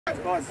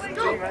Guys,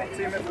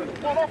 team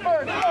effort. Come on,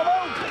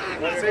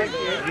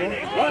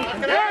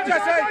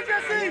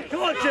 Jesse!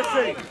 Come on,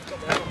 Jesse!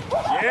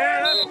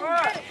 Yeah, that's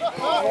right!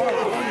 Oh,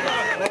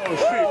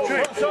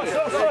 shoot.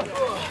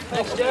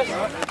 Thanks, Jess.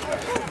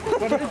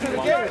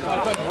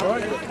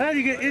 How do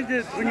you get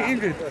injured when you're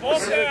injured?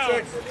 Punt!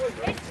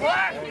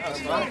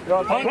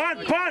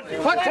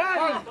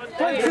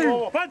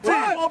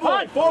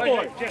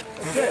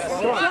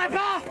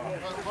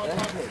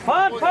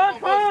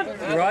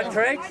 You right,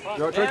 Tregs?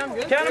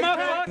 Count him up!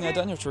 Yeah,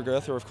 Daniel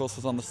Tregurtha, of course,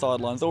 was on the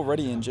sidelines,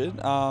 already injured,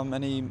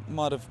 and he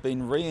might have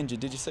been re-injured.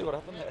 Did you see what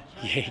happened there?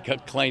 Yeah, he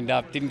got cleaned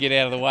up, didn't get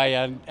out of the way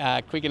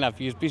quick enough.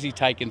 He was busy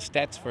taking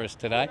stats for us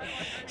today.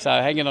 So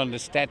hanging on to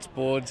stats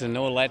boards and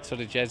all that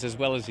sort of jazz, as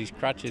well as his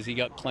crutches, he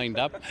got cleaned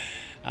up.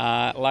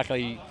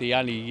 Luckily, the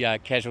only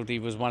casualty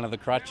was one of the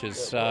crutches.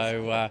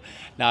 So,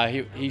 no,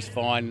 he's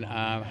fine.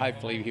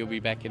 Hopefully he'll be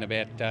back in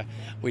about,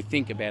 we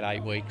think, about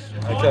 8 weeks.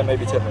 Okay,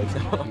 maybe 10 weeks.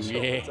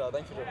 Yeah. But,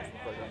 thanks for doing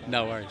this.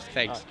 No worries.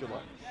 Thanks. Good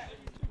luck.